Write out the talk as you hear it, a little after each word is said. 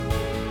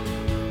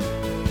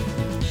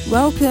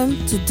Welcome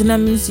to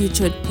Dunamis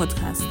Church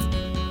Podcast,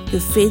 the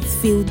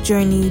faith-filled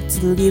journey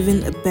to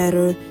living a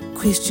better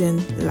Christian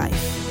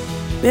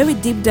life, where we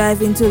deep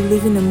dive into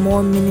living a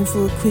more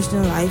meaningful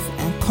Christian life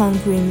and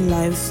conquering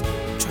life's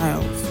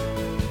trials.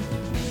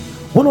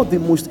 One of the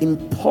most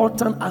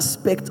important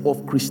aspects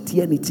of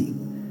Christianity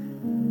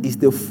is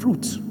the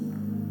fruit.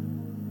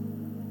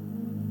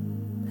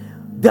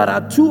 There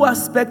are two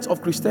aspects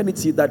of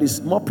Christianity that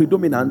is more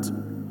predominant,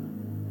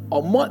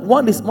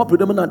 one is more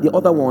predominant, the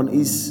other one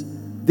is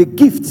the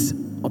gifts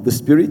of the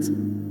Spirit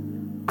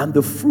and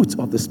the fruit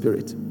of the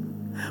Spirit.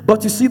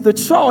 But you see, the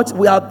church,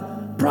 we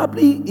have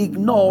probably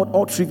ignored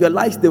or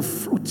trivialized the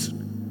fruit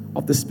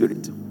of the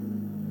Spirit.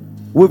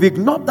 We've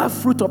ignored that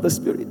fruit of the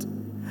Spirit.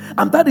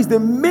 And that is the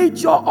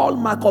major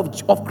hallmark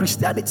of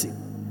Christianity,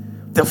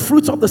 the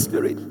fruit of the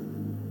Spirit.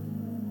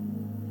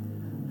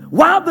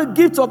 While the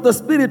gift of the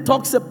Spirit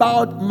talks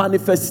about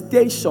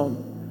manifestation,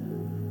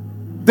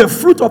 the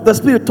fruit of the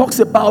Spirit talks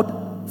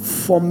about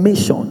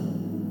formation.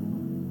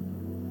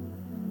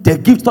 The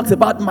gift talks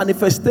about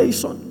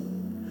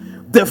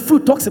manifestation. The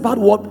fruit talks about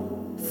what?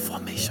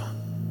 Formation.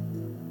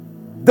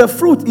 The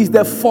fruit is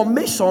the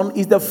formation,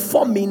 is the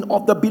forming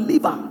of the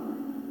believer.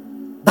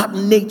 That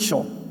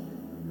nature.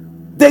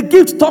 The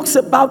gift talks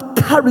about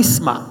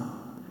charisma.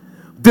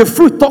 The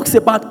fruit talks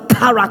about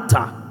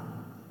character.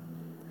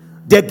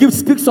 The gift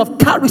speaks of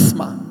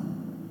charisma,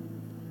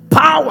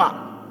 power,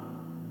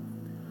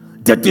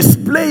 the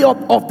display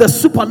of the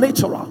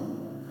supernatural.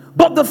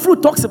 But the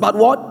fruit talks about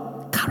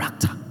what?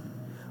 Character.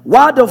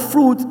 While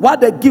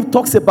the gift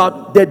talks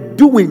about the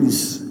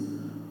doings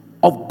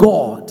of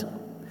God,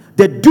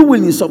 the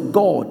doings of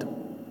God,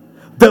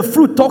 the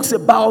fruit talks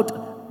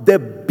about the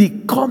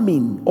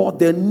becoming or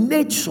the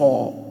nature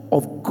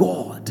of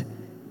God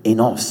in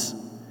us.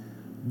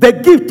 The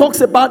gift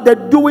talks about the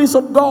doings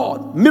of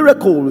God,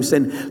 miracles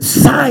and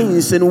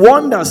signs and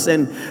wonders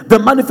and the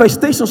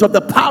manifestations of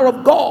the power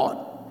of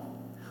God,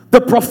 the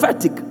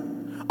prophetic.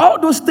 All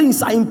those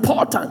things are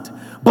important.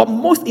 But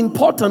most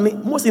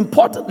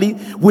importantly,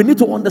 we need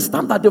to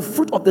understand that the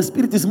fruit of the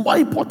Spirit is more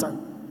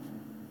important.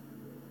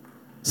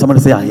 Somebody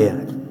say, I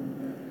hear.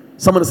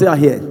 Somebody say, I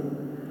hear.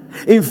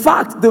 In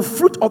fact, the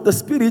fruit of the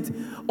Spirit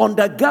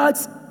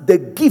undergirds the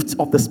gift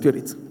of the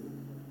Spirit.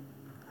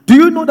 Do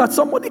you know that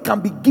somebody can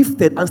be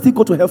gifted and still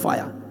go to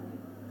hellfire?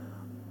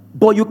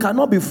 But you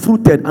cannot be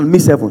fruited and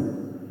miss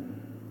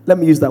heaven. Let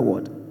me use that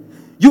word.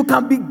 You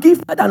can be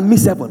gifted and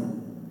miss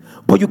heaven.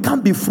 But you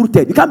can't be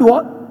fruited. You can't be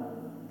what?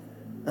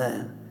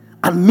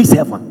 And miss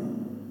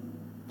heaven.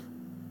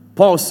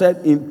 Paul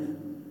said in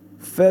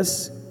 1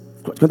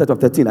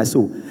 Corinthians 13, I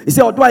saw. He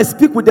said, although I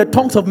speak with the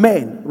tongues of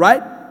men,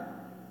 right?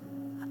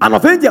 And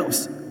of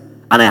angels,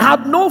 and I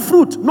have no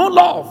fruit, no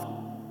love,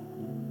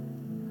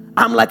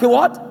 I'm like a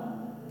what?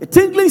 A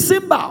tinkling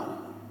cymbal.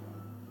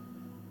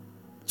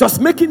 Just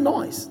making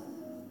noise.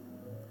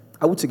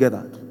 Are we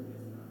together?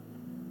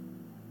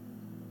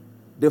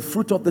 The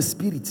fruit of the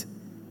Spirit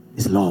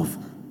is love.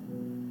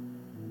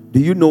 Do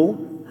you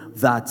know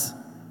that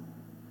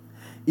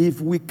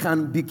if we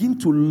can begin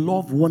to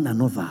love one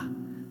another,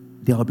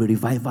 there will be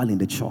revival in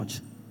the church?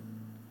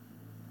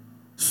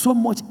 So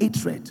much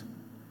hatred,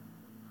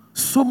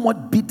 so much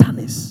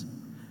bitterness.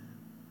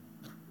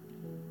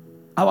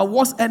 Our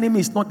worst enemy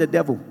is not the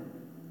devil,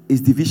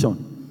 it's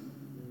division,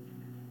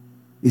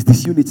 it's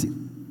disunity.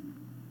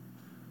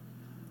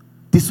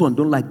 This one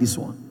don't like this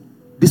one,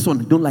 this one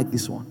don't like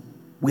this one.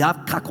 We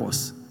have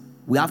caucus,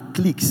 we have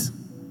cliques.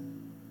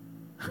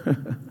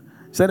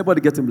 Is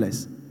anybody getting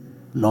blessed?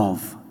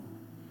 Love.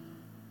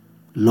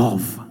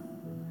 Love.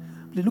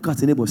 Please look at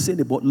the neighbor. Say,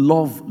 neighbor,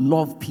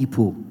 love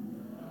people.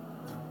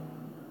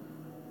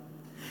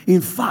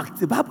 In fact,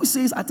 the Bible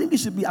says, I think it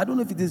should be, I don't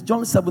know if it is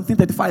John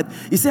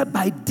 17:35. It said,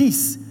 by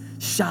this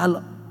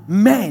shall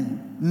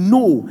men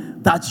know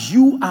that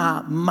you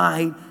are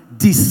my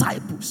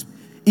disciples,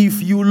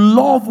 if you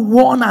love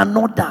one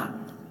another,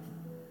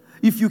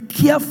 if you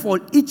care for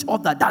each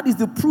other. That is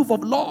the proof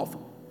of love.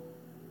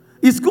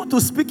 It's good to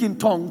speak in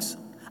tongues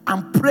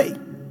and pray.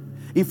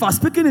 In fact,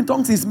 speaking in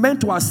tongues is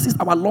meant to assist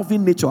our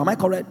loving nature. Am I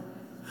correct?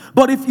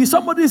 But if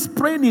somebody is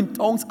praying in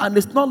tongues and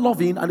it's not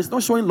loving and it's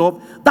not showing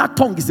love, that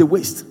tongue is a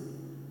waste.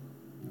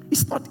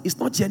 It's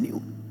not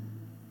genuine.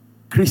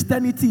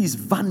 Christianity is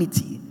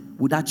vanity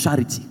without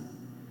charity.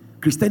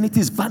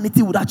 Christianity is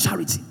vanity without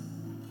charity.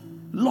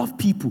 Love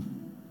people.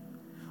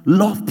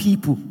 Love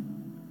people.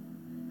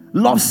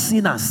 Love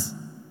sinners.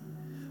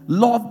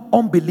 Love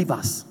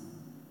unbelievers.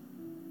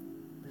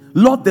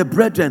 Love the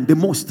brethren the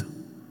most.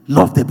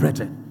 Love the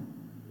brethren.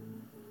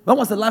 When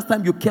was the last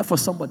time you cared for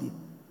somebody?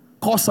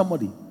 Call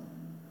somebody.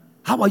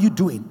 How are you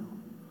doing?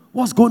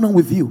 What's going on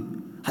with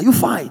you? Are you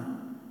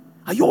fine?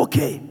 Are you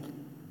okay?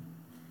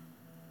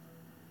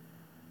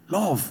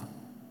 Love.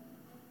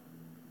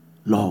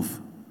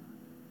 Love.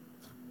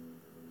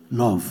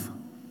 Love.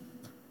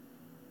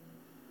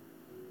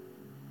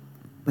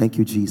 Thank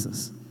you,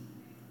 Jesus.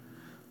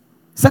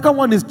 Second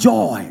one is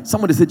joy.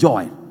 Somebody say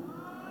joy.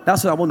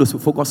 That's what I want us to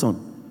focus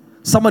on.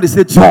 Somebody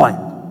say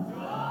joy.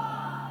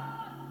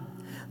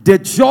 The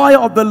joy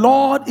of the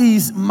Lord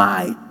is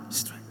my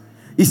strength.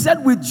 He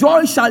said, with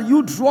joy shall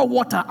you draw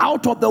water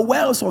out of the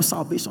wells of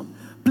salvation.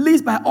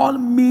 Please, by all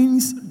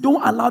means,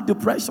 don't allow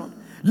depression.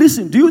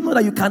 Listen, do you know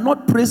that you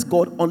cannot praise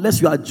God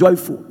unless you are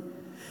joyful?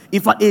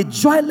 If a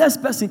joyless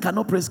person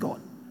cannot praise God.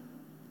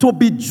 To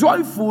be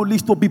joyful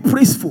is to be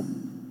praiseful.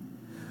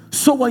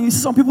 So when you see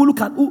some people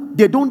look at,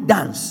 they don't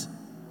dance.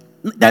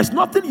 There's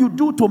nothing you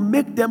do to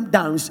make them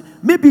dance.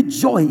 Maybe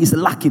joy is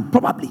lacking,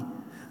 probably.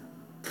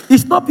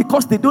 It's not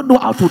because they don't know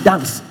how to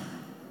dance.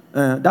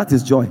 That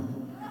is joy.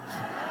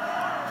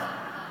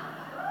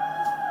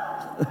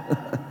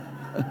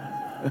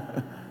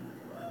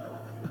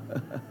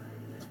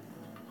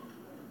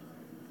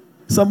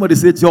 Somebody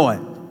say joy.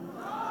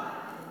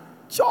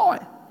 Joy.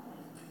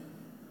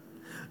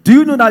 Do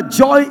you know that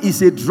joy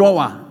is a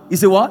drawer?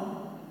 Is a what?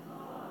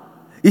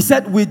 He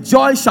said, with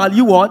joy shall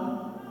you what?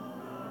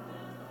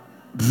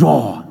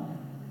 Draw.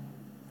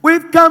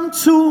 We've come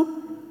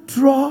to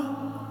draw.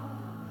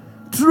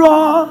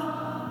 Draw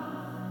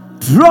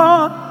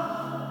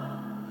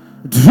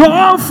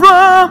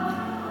from.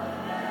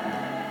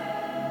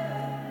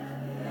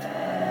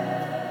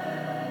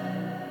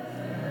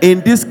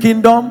 In this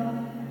kingdom,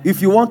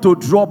 if you want to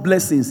draw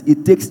blessings,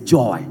 it takes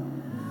joy.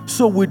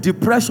 So with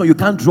depression, you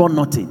can't draw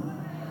nothing.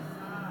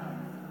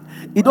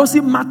 It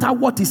doesn't matter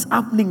what is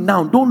happening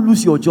now. Don't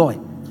lose your joy.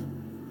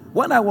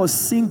 When I was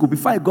single,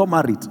 before I got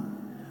married,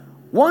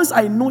 once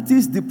I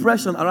noticed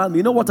depression around me,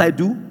 you know what I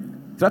do?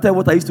 Can I tell you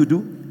what I used to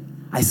do?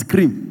 I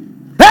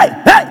scream. Hey,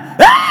 hey,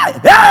 hey,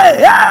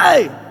 hey,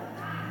 hey!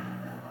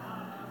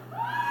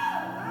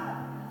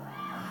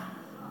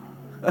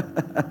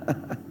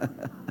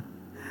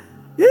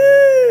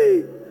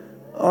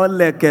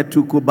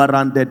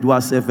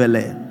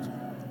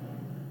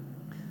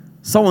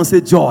 Someone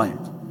say joy.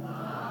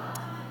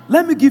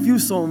 Let me give you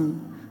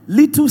some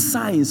little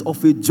signs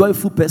of a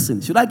joyful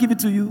person. Should I give it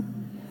to you?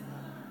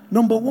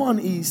 Number one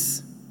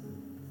is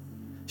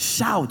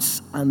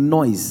shouts and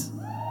noise.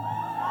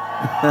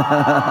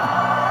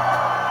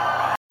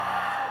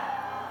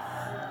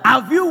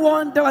 Have you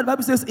wondered what the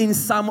Bible says in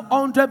Psalm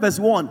 100 verse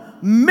 1?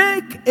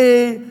 Make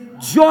a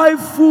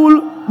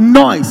joyful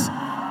noise.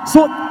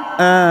 So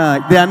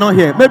they are not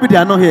here. Maybe they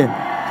are not here.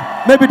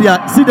 Maybe they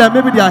are. See them.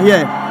 Maybe they are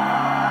here.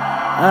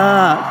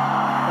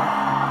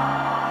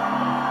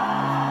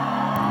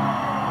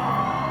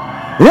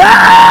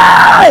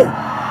 Hey!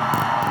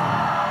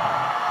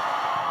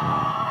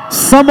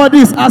 Somebody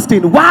is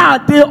asking, why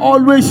are they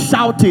always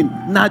shouting?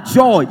 Na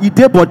joy,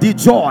 ide body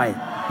joy.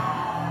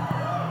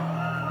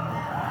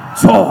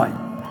 Joy.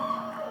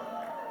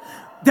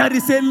 There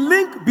is a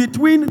link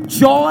between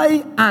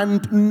joy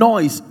and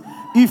noise.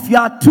 If you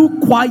are too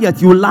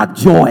quiet, you lack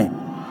joy.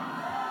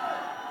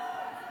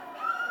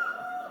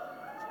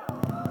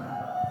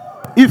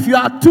 If you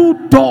are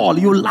too dull,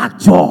 you lack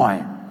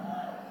joy.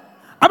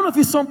 I don't know if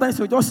it's sometimes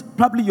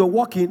you're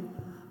walking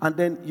and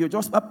then you're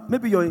just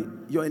maybe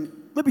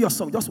you're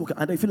some just walking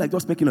and then you feel like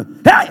just making a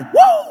hey,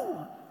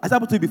 woo! Has that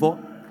happened to you before?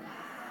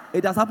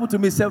 It has happened to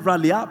me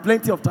severally,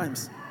 plenty of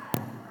times.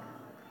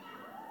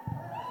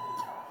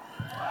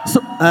 So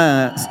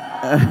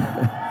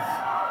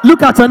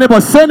look at your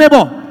neighbor, say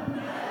neighbor.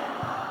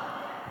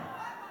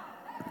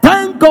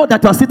 Thank God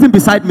that you are sitting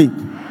beside me.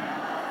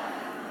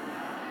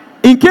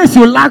 In case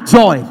you lack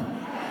joy,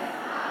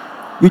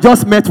 you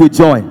just met with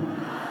joy.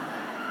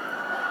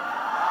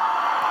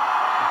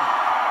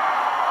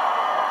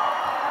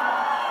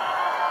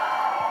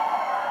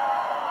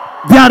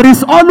 There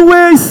is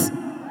always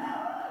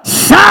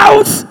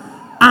shouts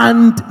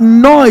and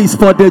noise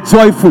for the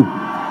joyful.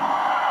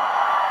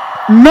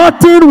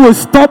 Nothing will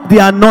stop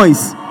their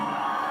noise.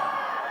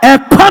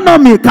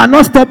 Economy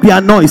cannot stop their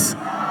noise.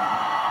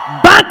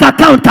 Bank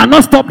account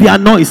cannot stop their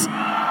noise.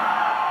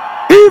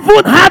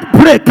 Even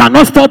heartbreak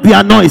cannot stop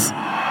their noise. It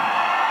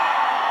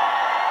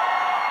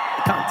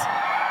can't.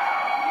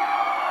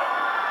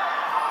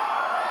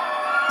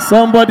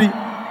 Somebody,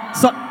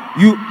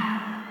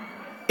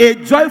 a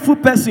joyful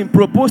person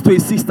proposed to a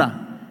sister,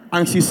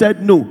 and she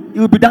said no. He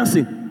will be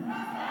dancing.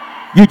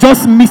 You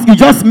just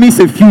miss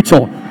a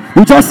future.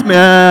 You just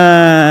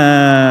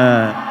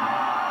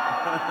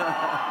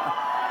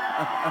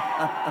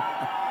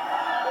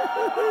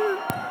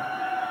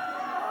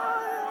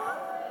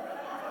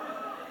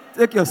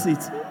take your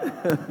seat.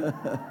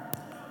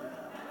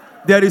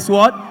 There is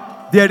what?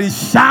 There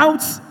is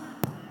shouts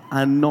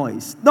and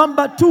noise.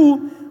 Number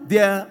two,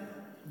 there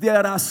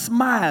are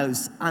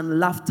smiles and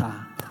laughter.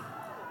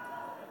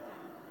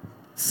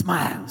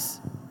 Smiles.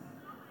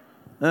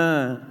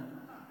 They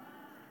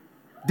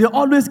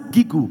always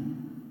giggle.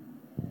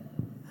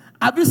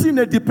 Have you seen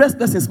a depressed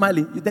person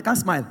smiling? They can't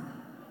smile.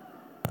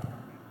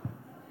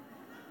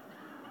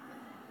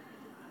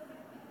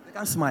 They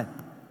can't smile.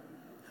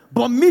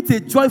 But meet a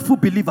joyful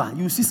believer.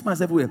 You see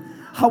smiles everywhere.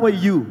 How are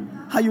you?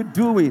 How you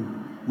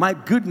doing? My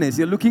goodness,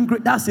 you're looking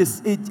great. That's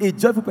a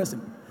joyful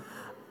person.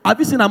 Have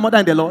you seen our mother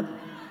in the Lord?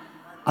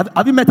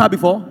 Have you met her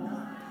before?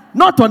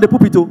 Not on the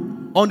pulpit,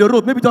 on the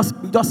road. Maybe just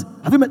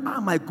have you met?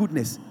 Ah, my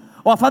goodness.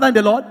 Or Father in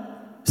the Lord,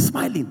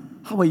 smiling.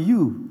 How are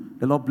you?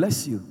 The Lord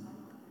bless you.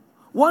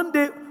 One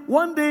day,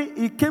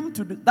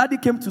 Daddy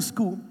came to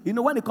school. You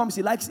know, when he comes,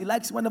 he likes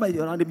whenever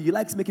you're around him, he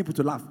likes making people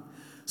to laugh.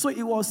 So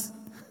he was,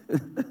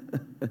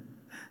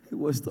 he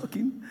was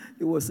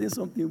saying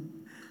something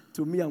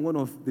to me and one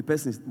of the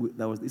persons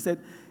that was. He said,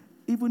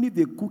 even if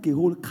they cook a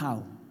whole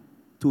cow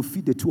to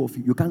feed the two of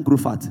you, you can't grow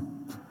fat.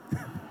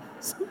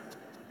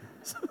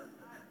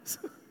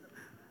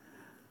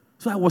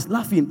 So I was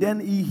laughing.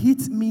 Then he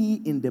hit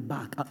me in the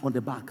back, on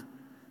the back.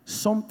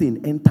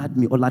 Something entered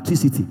me,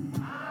 electricity.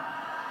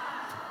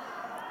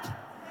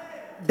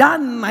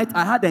 That night,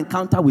 I had an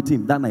encounter with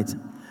him that night.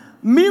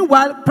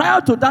 Meanwhile,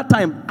 prior to that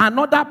time,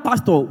 another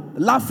pastor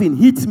laughing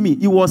hit me.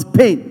 It was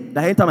pain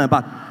that entered my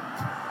back.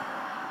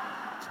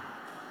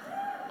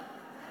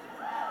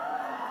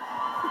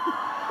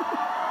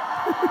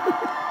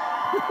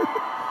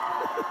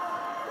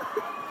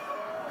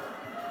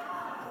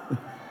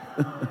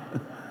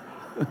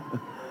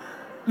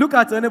 Look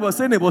at your neighbor.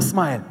 Say, neighbor,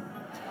 smile.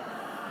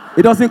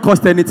 It doesn't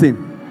cost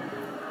anything.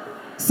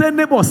 Say,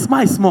 neighbor,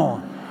 smile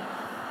small.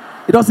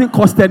 It doesn't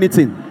cost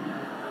anything.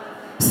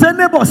 Say,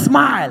 neighbor,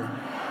 smile.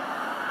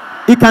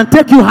 It can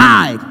take you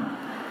high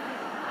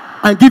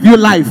and give you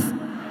life.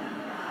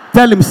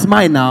 Tell him,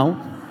 smile now.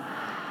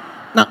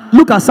 Now,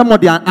 look at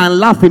somebody and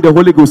laugh in the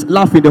Holy Ghost.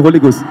 Laugh in the Holy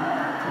Ghost.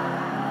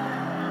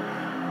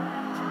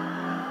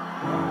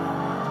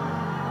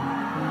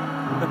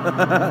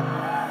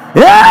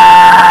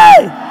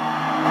 Hey!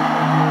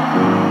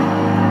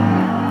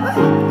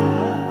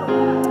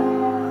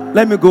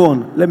 Let me go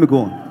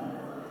on.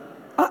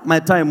 My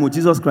time, oh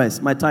Jesus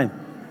Christ, my time.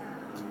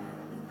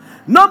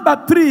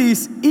 Number 3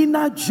 is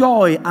inner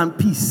joy and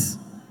peace.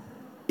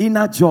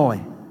 Inner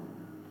joy.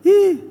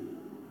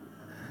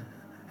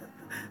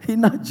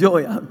 Inner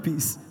joy and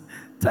peace.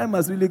 Time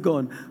has really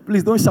gone.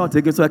 Please don't shout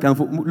again so I can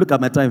look at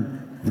my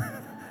time.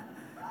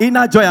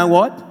 Inner joy and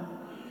what?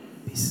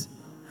 Peace.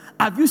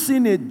 Have you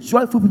seen a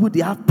joyful people? They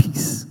have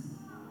peace.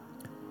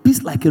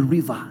 Peace like a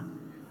river.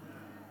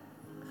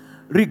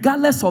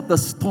 Regardless of the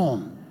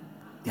storm,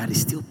 there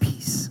is still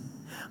peace.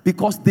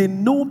 Because they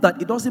know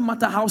that it doesn't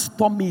matter how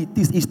stormy it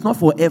is, it's not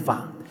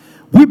forever.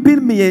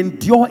 Weeping may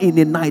endure in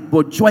the night,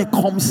 but joy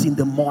comes in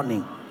the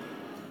morning.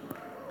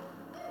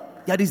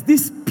 There is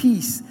this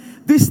peace,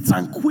 this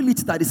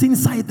tranquility that is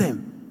inside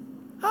them.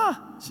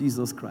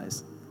 Jesus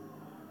Christ.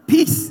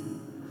 Peace,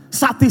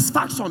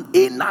 satisfaction,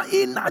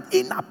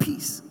 inner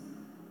peace.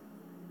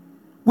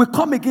 We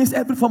come against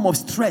every form of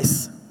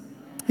stress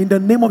in the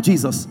name of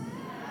Jesus.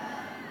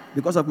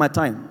 Because of my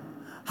time.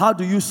 How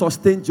do you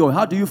sustain joy?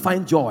 How do you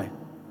find joy?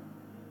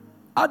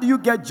 How do you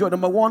get joy?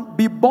 Number 1,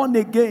 be born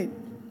again.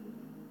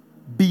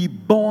 Be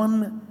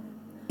born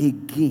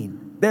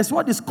again. There's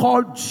what is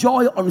called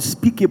joy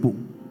unspeakable.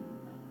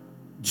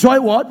 Joy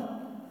what?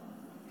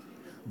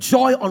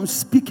 Joy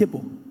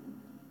unspeakable.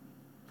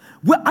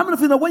 Well, I'm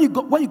going to when you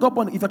got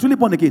born, if you're truly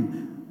born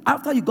again,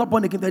 after you got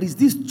born again, there is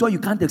this joy, you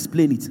can't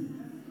explain it.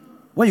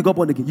 When you got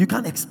born again, you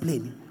can't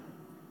explain it.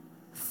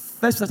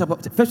 First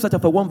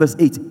chapter 1 verse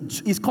 8.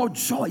 It's called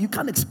joy. You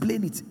can't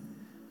explain it.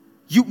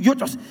 You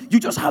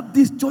just have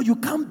this joy. You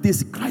can't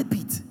describe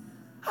it.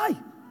 Hi.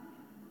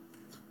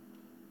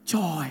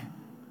 Joy.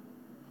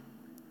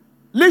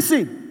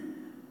 Listen.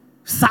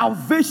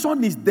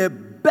 Salvation is the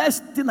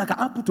best thing that can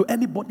happen to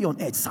anybody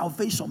on earth.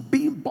 Salvation.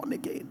 Being born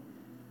again.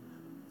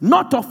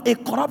 Not of a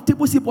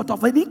corruptible seed, but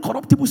of an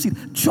incorruptible seed.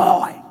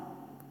 Joy.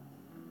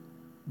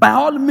 By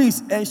all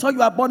means, ensure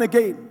you are born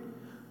again.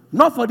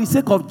 Not for the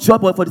sake of joy,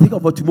 but for the sake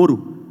of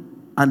tomorrow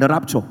and the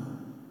rapture.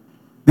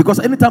 Because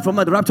anytime from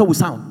now, the rapture will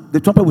sound. The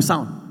trumpet will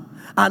sound.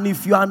 And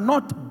if you are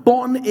not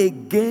born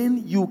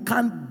again, you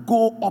can't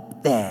go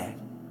up there.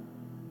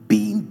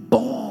 Being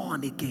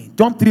born again.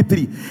 John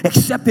 3:3.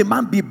 Except a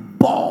man be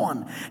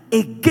born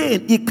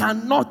again, he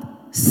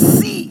cannot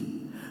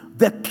see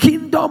the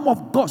kingdom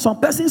of God. Some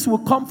persons will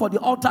come for the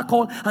altar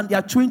call and they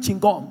are chewing chewing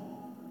gum.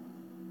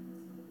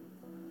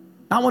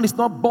 That one is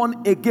not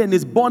born again,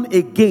 it's born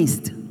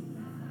against.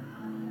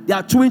 They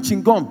are chewing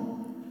chewing gum,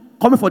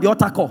 coming for the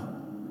altar call.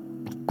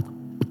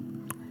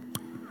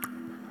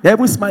 They're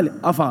even smiling.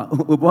 Alpha,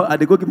 I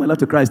go give my life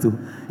to Christ too.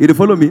 You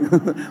follow me?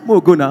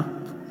 More go now.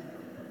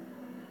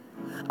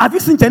 Have you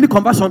seen any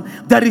conversion?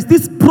 There is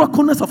this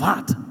brokenness of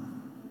heart.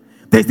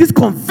 There is this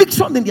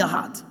conviction in their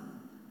heart.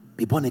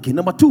 Be born again.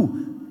 Number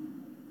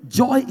 2,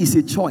 joy is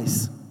a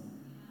choice.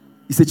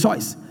 It's a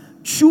choice.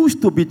 Choose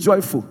to be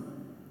joyful.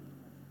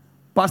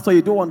 Pastor,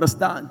 you don't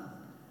understand.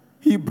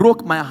 He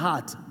broke my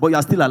heart, but you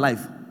are still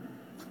alive.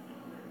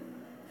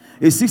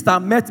 A sister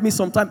met me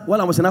sometime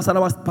while I was in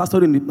Nasarawa,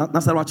 pastor in the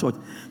Nasarawa church.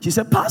 She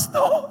said, Pastor,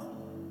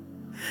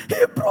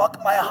 he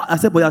broke my heart. I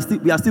said, but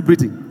we are still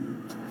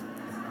breathing.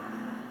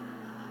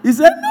 He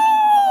said,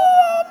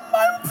 no,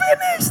 I'm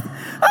finished.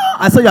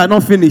 I said, you are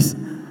not finished.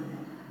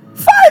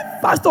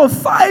 5, Pastor,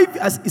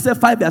 5. He said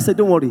 5. I said,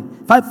 don't worry.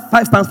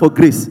 5 stands for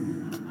grace.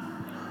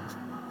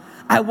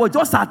 I was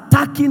just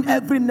attacking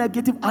every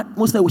negative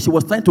atmosphere she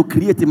was trying to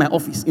create in my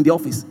office, in the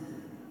office.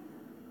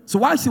 So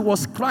while she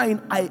was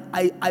crying,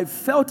 I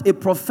felt a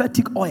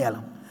prophetic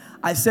oil.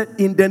 I said,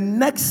 in the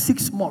next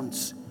 6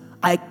 months,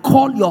 I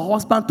call your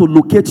husband to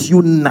locate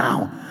you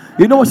now.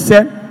 You know what she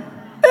said?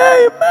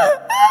 Amen.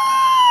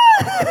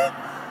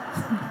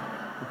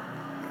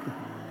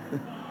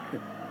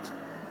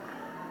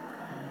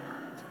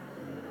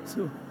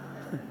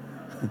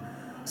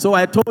 So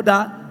I told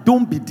her,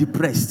 don't be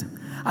depressed.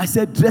 I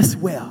said, dress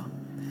well.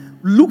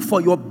 Look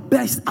for your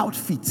best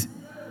outfit.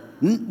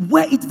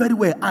 Wear it very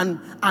well and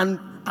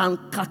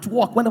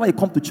catwalk whenever you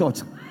come to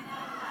church.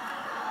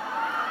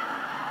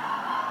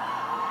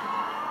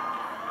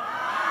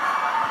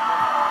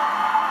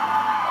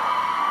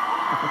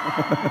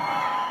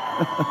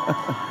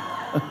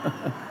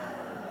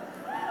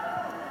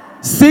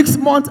 Six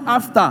months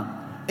after,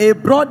 a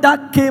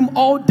brother came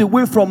all the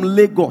way from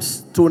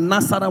Lagos to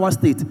Nasarawa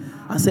State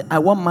and said, I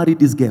want to marry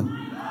this girl.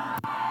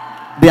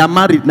 They are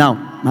married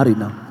now. Married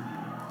now.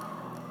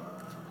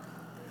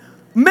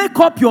 Make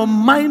up your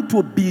mind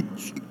to be.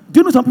 Do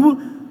you know some people,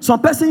 some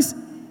persons,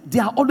 they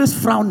are always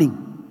frowning.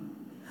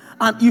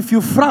 And if you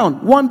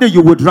frown, one day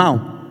you will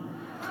drown.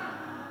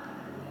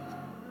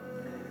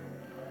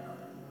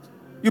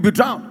 You'll be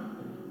drowned.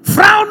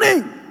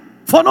 Frowning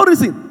for no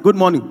reason. Good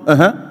morning.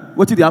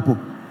 What did happen?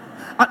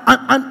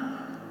 And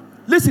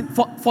listen,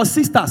 for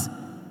sisters,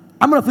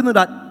 I'm going to feel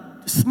that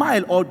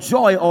smile or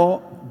joy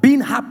or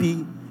being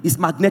happy is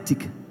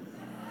magnetic.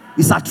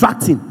 It's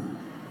attracting.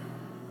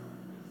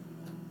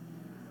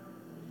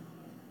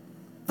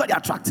 Very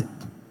attractive.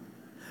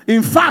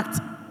 In fact,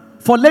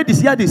 for ladies,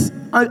 hear this.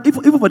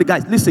 Even for the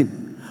guys,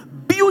 listen.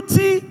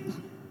 Beauty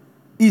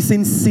is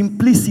in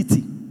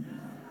simplicity.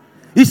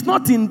 It's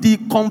not in the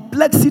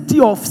complexity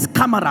of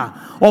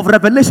camera, of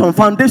revelation,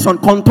 foundation,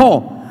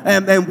 contour.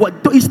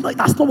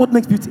 That's not what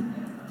makes beauty.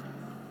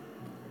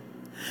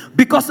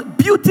 Because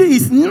beauty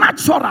is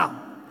natural.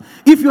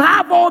 If you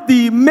have all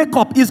the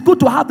makeup, it's good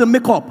to have the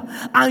makeup,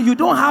 and you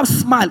don't have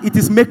smile, it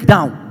is make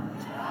down.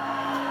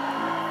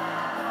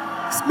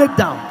 It's make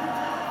down.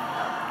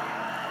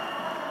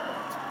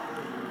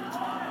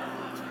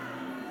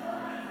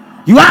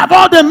 You have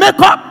all the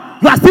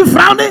makeup, you are still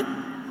frowning,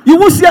 you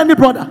won't see any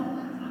brother.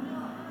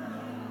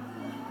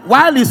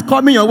 While he's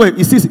coming your way,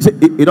 he sees,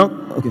 you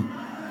don't, okay.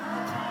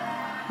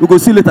 We'll go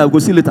see later, we'll go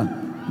see later.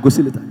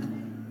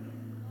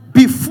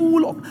 Be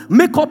full of,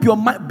 make up your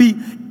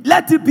mind,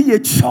 let it be a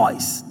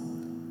choice.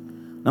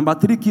 Number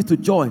 3 key to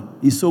joy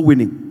is soul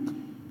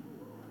winning.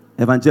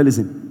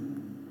 Evangelism.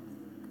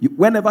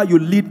 Whenever you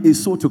lead a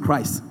soul to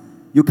Christ,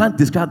 you can't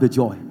describe the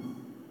joy.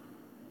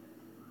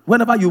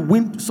 Whenever you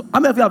win, how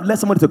many of you have led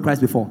somebody to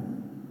Christ before?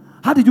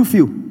 How did you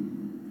feel?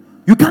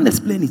 You can't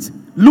explain it.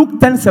 Luke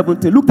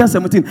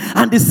 10:17.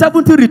 And the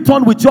 70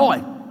 returned with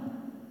joy.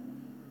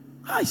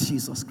 Hi,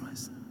 Jesus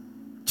Christ.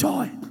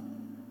 Joy.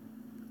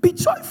 Be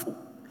joyful.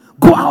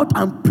 Go out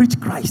and preach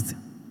Christ.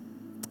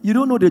 You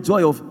don't know the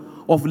joy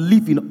of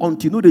living until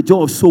you know the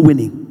joy of soul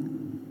winning.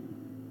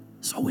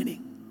 Soul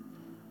winning.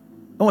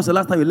 When was the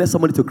last time you led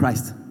somebody to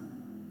Christ?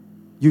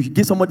 You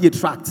give somebody a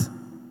tract.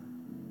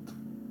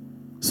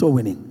 Soul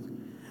winning.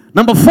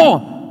 Number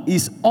 4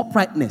 is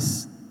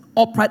uprightness.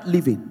 Upright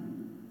living.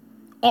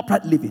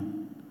 Upright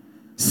living.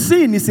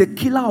 Sin is a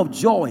killer of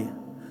joy.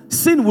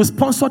 Sin will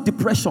sponsor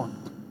depression.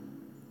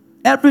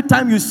 Every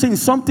time you sin,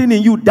 something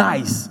in you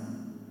dies.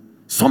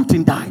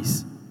 Something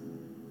dies.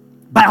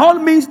 By all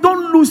means,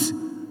 don't lose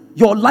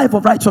your life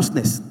of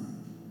righteousness.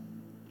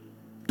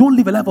 Don't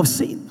live a life of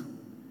sin.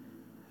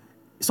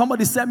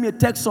 Somebody sent me a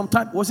text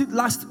sometime. Was it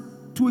last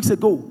 2 weeks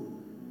ago?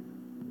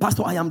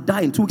 Pastor, I am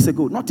dying 2 weeks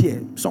ago. Not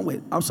here,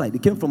 somewhere outside. He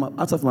came from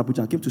outside from Abuja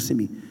and came to see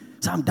me.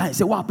 So I'm dying. I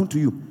said, what happened to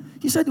you?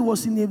 He said he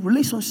was in a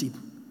relationship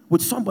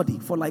with somebody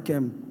for like,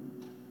 there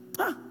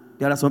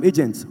are some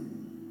agents.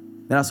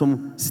 There are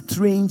some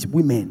strange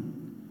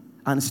women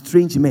and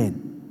strange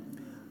men.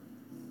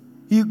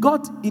 He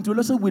got into a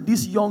relationship with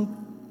this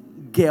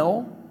young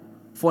girl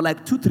for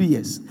like 2-3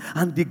 years.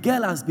 And the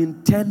girl has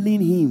been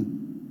telling him,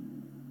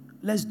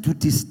 let's do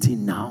this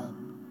thing now.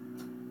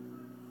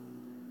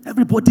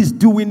 Everybody's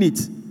doing it.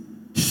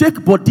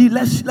 Shake body,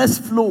 let's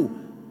flow.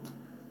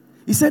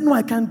 He said, no,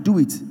 I can't do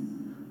it.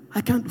 I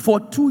can't. For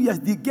 2 years,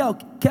 the girl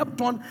kept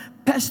on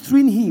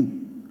pestering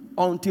him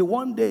until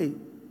one day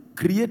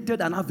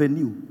created an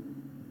avenue.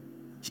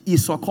 He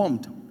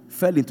succumbed,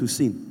 fell into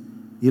sin.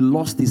 He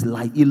lost his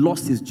life. He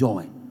lost his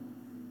joy.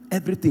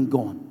 Everything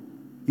gone.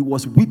 He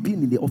was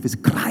weeping in the office,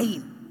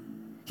 crying.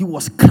 He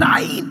was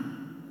crying.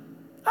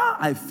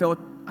 I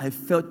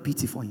felt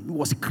pity for him. He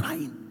was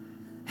crying.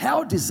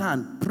 Held his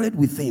hand, prayed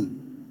with him.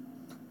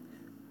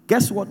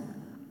 Guess what?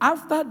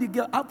 After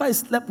he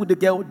slept with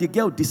the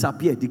girl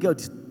disappeared. The girl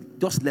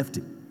just left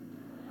him.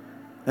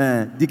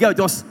 The girl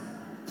just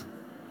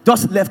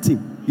left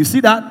him. You see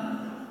that?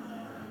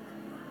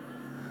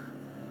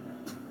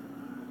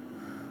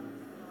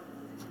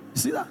 You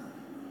see that?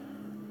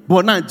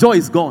 But now joy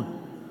is gone.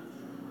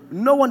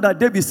 No wonder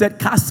David said,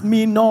 cast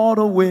me not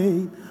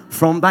away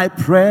from thy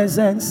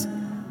presence,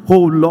 O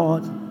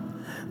Lord.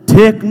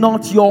 Take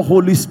not your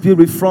Holy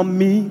Spirit from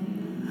me.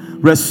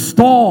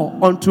 Restore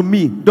unto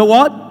me the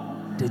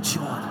what? The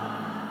joy.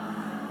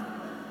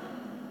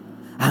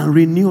 And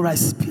renew thy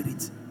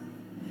spirit.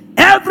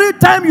 Every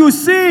time you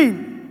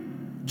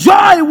sin,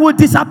 joy will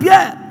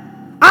disappear.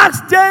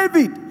 Ask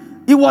David.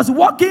 He was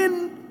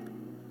walking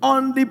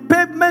on the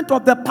pavement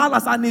of the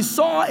palace and he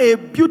saw a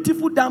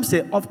beautiful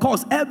damsel. Of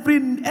course,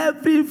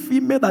 every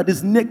female that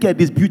is naked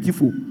is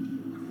beautiful.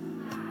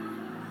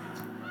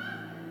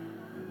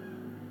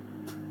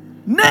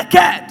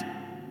 Naked.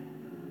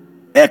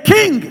 A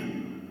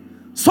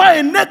king saw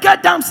a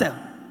naked damsel.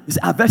 He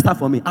said, "Harvest her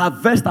for me.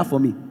 Harvest her for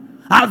me.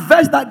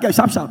 Harvest that girl.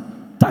 Sharp, sharp.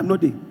 Time no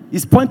day.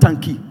 It's point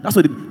and key. That's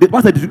what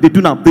they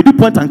do now. They do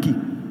point and key.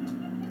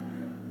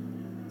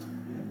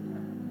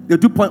 They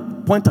do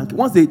point and key.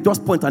 Once they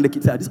just point and they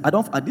keep saying,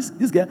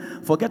 this girl,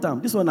 forget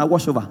them. This one I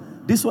wash over.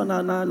 This one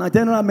na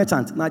general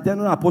merchant, na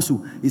general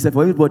apostle. He said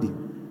for everybody."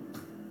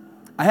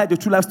 I heard a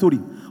true life story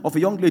of a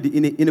young lady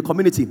in a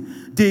community.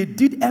 They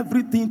did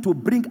everything to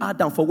bring her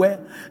down for where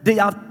they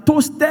have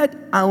toasted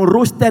and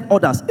roasted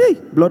others. Hey,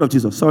 blood of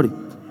Jesus, sorry.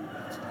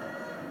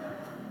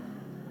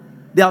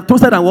 They have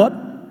toasted and what?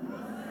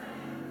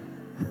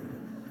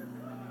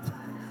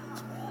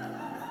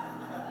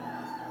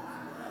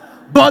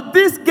 But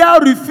this girl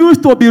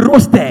refused to be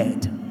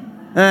roasted.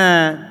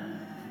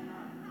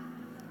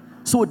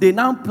 So they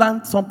now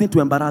planned something to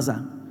embarrass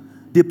her.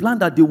 They planned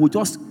that they would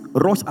just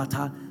rush at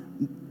her,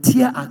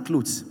 tear her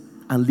clothes,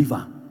 and leave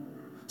her.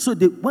 So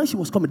when she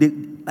was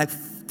coming, like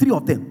 3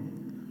 of them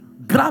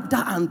grabbed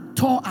her and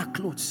tore her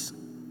clothes.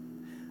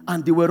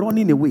 And they were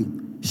running away.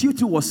 She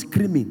too was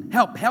screaming,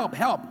 "Help, help,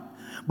 help."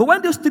 But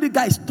when those 3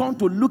 guys turned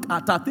to look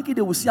at her, thinking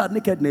they would see her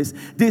nakedness,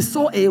 they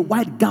saw a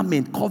white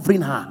garment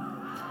covering her.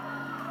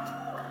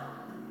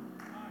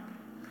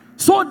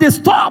 So they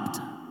stopped.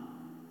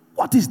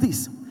 What is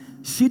this?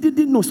 She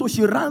didn't know. So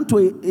she ran to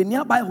a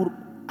nearby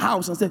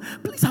house and said,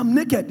 "Please, I'm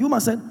naked." The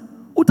woman said,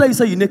 "Who tell you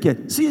say you're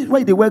naked? See why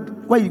you wear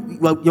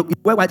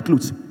white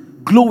clothes,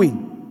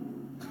 glowing."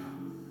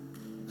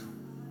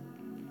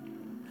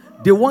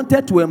 They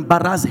wanted to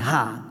embarrass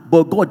her,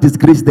 but God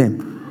disgraced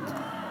them.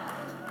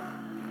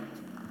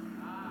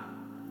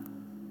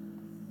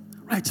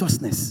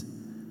 Righteousness.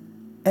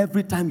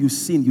 Every time you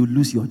sin, you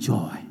lose your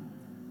joy.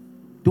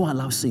 Don't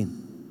allow sin.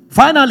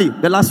 Finally,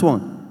 the last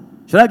one.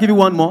 Should I give you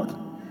one more?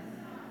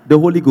 The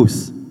Holy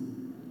Ghost.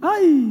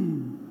 Aye,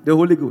 the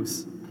Holy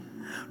Ghost.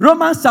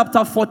 Romans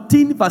chapter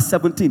 14, verse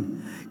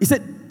 17. He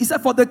said,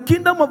 "For the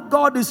kingdom of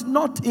God is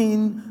not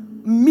in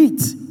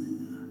meat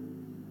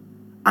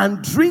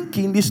and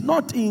drinking, it's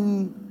not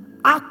in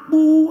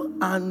akpu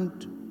and..."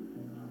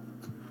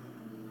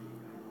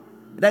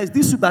 There is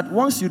this soup that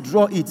once you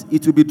draw it,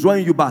 it will be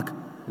drawing you back.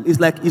 It's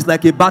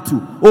like a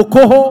battle.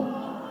 Okoho.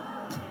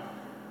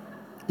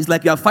 It's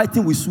like you are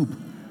fighting with soup.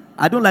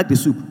 I don't like the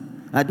soup.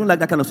 I don't like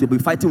that kind of soup.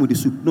 But fighting with the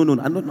soup. No.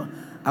 I'm not.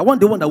 I want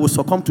the one that will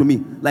succumb to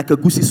me, like a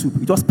goosey soup.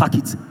 You just pack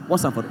it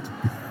once and for all.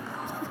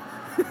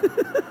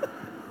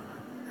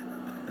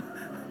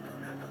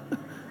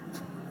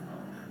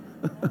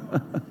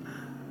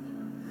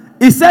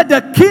 He said,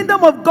 "The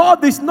kingdom of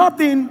God is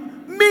not in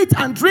meat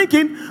and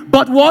drinking,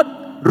 but what?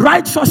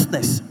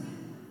 Righteousness,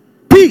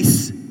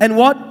 peace, and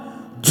what?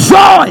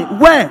 Joy."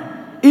 Where?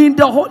 In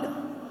the Holy.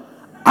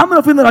 How many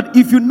of you know that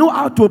if you know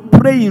how to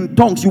pray in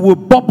tongues, you will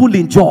bubble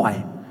in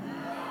joy?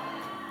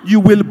 You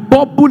will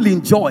bubble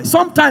in joy.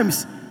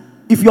 Sometimes,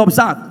 if you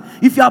observe,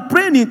 if you are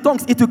praying in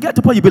tongues, it will get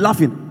to a point you'll be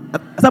laughing. Has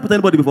that happened to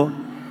anybody before?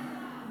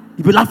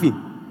 You'll be laughing.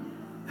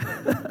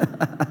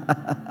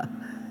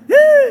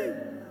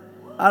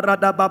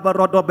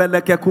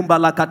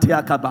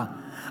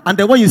 And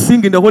then when you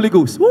sing in the Holy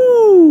Ghost,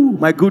 woo,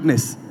 my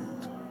goodness.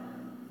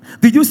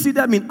 Did you see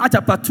them in Acts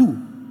chapter 2?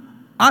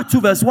 Acts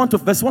 2 verse 1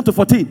 to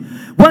 14.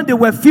 When they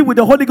were filled with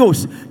the Holy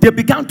Ghost, they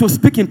began to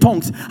speak in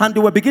tongues and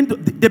they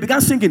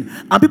began singing.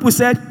 And people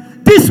said,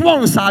 "These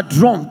ones are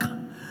drunk.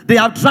 They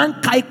have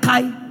drank kai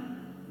kai.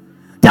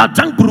 They have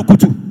drank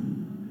burukutu."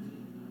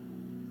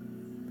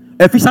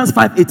 Ephesians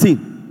 5:18.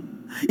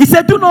 He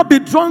said, "Do not be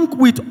drunk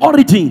with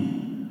origin."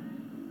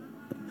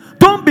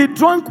 Don't be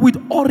drunk with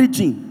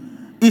origin.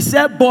 He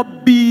said,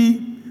 "But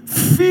be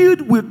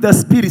filled with the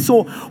Spirit."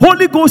 So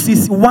Holy Ghost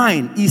is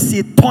wine, is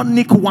a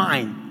tonic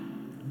wine.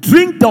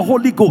 Drink the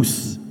Holy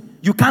Ghost.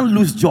 You can't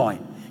lose joy.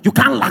 You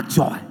can't lack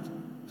joy.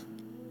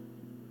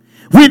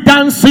 We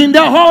dance in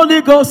the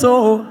Holy Ghost.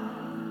 Oh,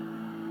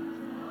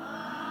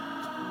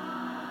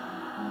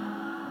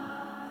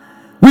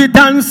 we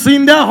dance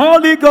in the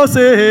Holy Ghost.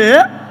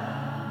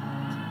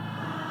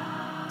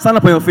 Stand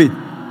up on your feet.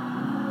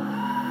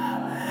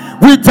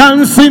 We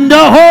dance in the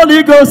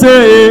Holy Ghost.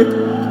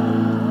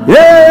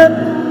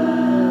 Yeah.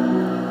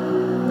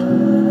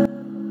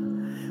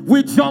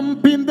 We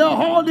jump in the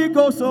Holy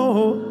Ghost.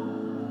 Oh.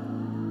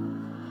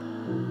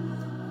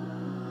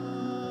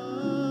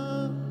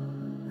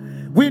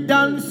 We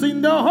dance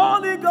in the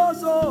Holy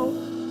Ghost. Oh.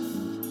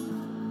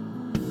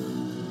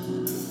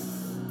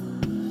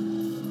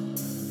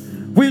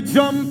 We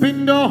jump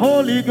in the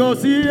Holy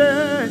Ghost.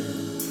 Yeah.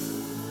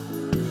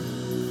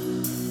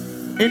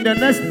 In the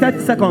next 30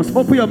 seconds,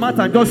 open your mouth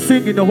and just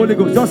sing in the Holy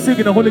Ghost. Just sing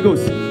in the Holy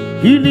Ghost.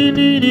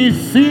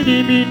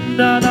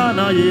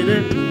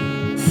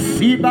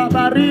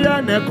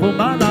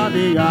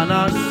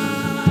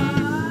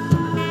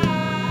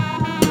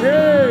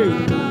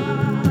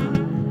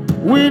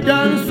 We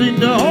dance in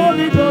the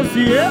Holy Ghost,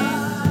 yeah.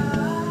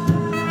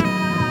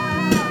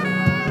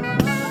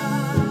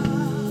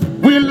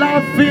 We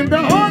laugh in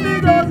the Holy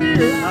Ghost,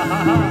 yeah.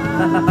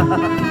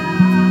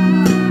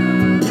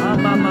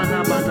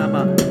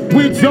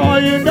 We joy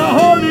in the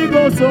Holy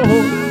Ghost, oh.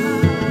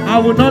 I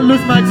will not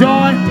lose my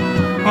joy.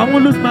 I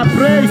won't lose my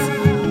praise.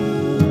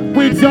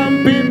 We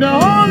jump in the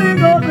Holy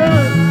Ghost,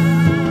 yeah.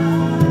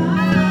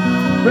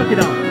 Break it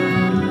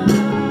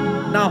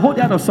down. Now hold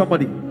the hand of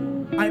somebody.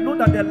 I know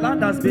that the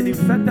land has been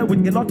infected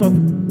with a lot of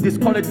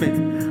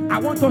discouragement. I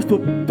want us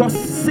to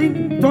just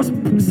sing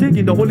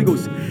in the Holy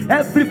Ghost.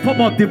 Every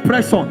form of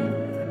depression,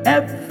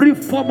 every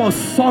form of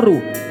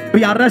sorrow,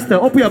 be arrested.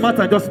 Open your mouth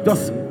and just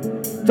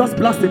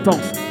blast in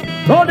tongues.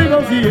 Holy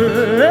Ghost,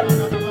 yeah.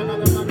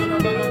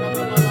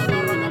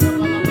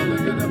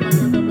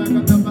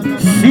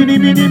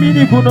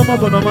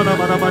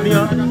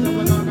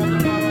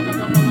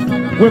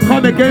 We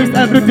come against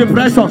every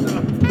depression.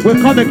 We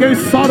come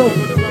against sorrow,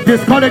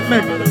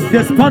 discouragement,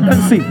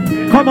 despondency.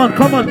 Come on.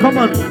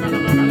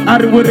 I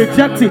will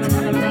reject it.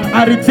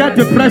 I reject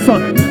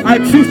depression. I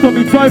choose to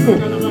be joyful.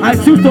 I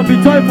choose to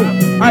be joyful.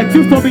 I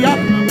choose to be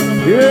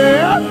happy.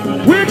 Yeah.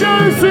 We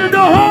dance in the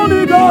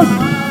Holy Ghost.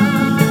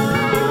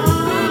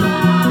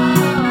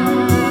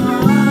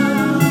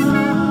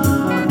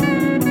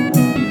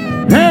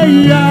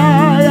 Hey,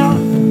 yeah.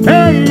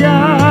 Hey,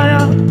 yeah.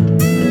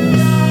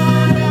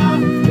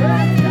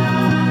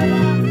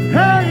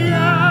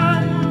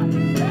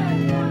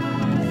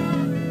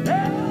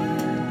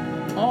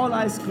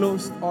 Eyes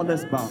closed, all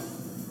let's bow.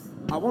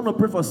 I want to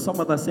pray for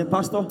someone that say,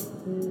 Pastor,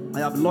 I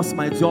have lost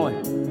my joy.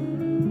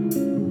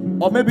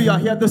 Or maybe you are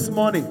here this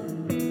morning.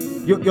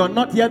 You're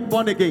not yet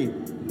born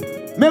again.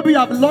 Maybe you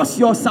have lost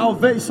your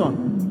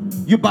salvation.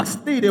 You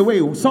backslid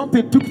away.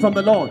 Something took from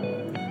the Lord.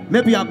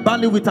 Maybe you are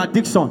battling with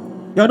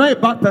addiction. You're not a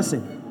bad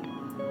person,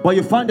 but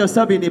you find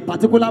yourself in a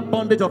particular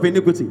bondage of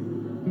iniquity.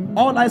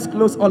 All eyes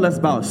closed, all let's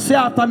bow. Say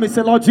after me,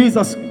 say, Lord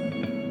Jesus,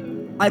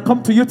 I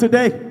come to you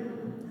today.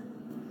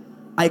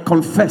 I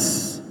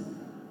confess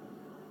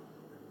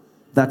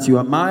that you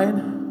are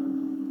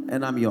mine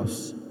and I'm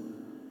yours.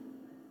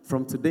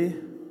 From today,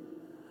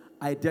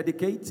 I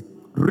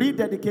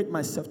rededicate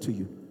myself to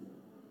you.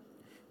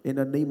 In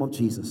the name of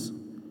Jesus.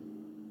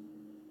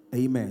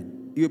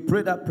 Amen. You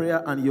pray that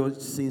prayer and you're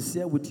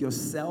sincere with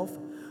yourself.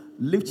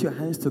 Lift your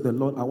hands to the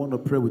Lord. I want to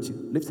pray with you.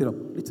 Lift it up.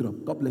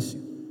 God bless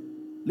you.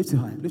 Lift it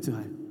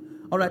high.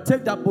 All right,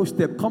 take that bold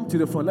step. Come to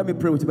the front. Let me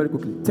pray with you very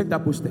quickly. Take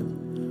that bold step.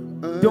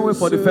 Don't wait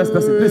for the first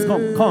person. Please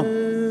come.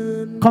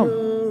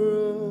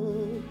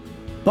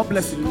 God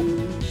bless you. Come.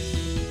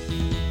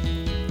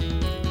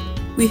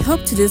 We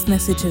hope today's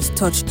message has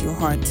touched your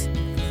heart.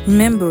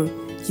 Remember,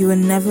 you are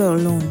never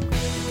alone.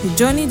 The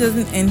journey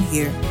doesn't end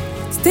here.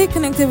 Stay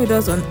connected with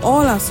us on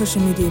all our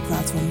social media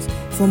platforms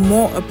for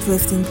more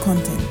uplifting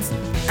content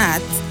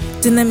at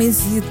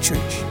Dunamis Youth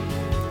Church.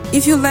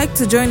 If you'd like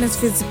to join us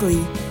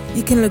physically,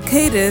 you can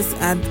locate us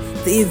at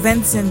the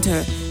event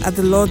center at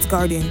the Lord's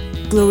Garden,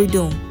 Glory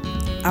Dome,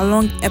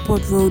 along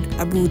Airport Road,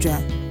 Abuja.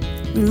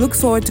 We look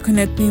forward to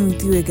connecting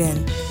with you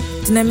again.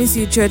 Dunamis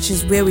Youth Church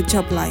is where we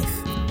chop life.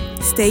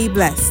 Stay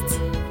blessed.